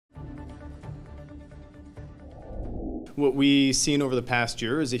What we've seen over the past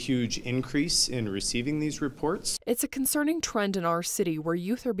year is a huge increase in receiving these reports. It's a concerning trend in our city where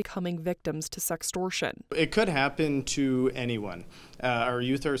youth are becoming victims to sextortion. It could happen to anyone. Our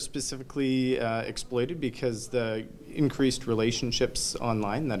youth are specifically exploited because the increased relationships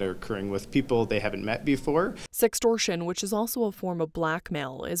online that are occurring with people they haven't met before. Sextortion, which is also a form of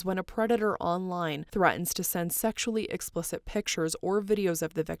blackmail, is when a predator online threatens to send sexually explicit pictures or videos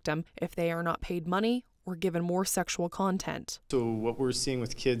of the victim if they are not paid money or given more sexual content. So what we're seeing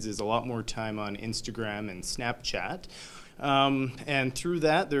with kids is a lot more time on Instagram and Snapchat. And through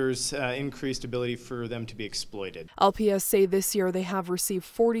that, there's increased ability for them to be exploited. LPS say this year they have received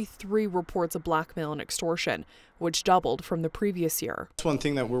 43 reports of blackmail and extortion, which doubled from the previous year. That's one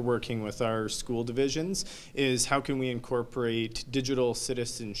thing that we're working with our school divisions is how can we incorporate digital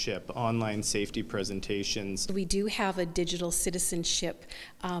citizenship, online safety presentations. We do have a digital citizenship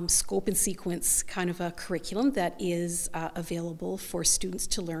scope and sequence kind of a curriculum that is available for students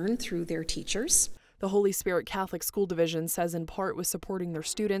to learn through their teachers. The Holy Spirit Catholic School Division says in part with supporting their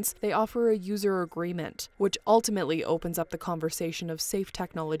students, they offer a user agreement, which ultimately opens up the conversation of safe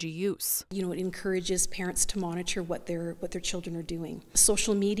technology use. You know, it encourages parents to monitor what their children are doing.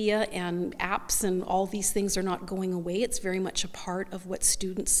 Social media and apps and all these things are not going away. It's very much a part of what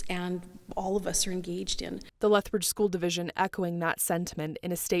students and all of us are engaged in. The Lethbridge School Division echoing that sentiment.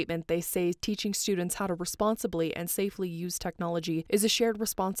 In a statement, they say teaching students how to responsibly and safely use technology is a shared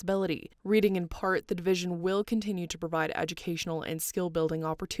responsibility. Reading in part, the division will continue to provide educational and skill-building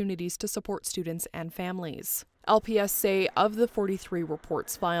opportunities to support students and families. LPS say of the 43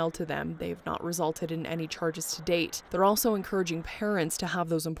 reports filed to them, they've not resulted in any charges to date. They're also encouraging parents to have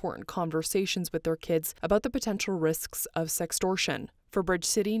those important conversations with their kids about the potential risks of sextortion. For Bridge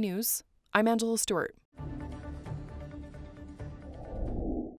City News, I'm Angela Stewart.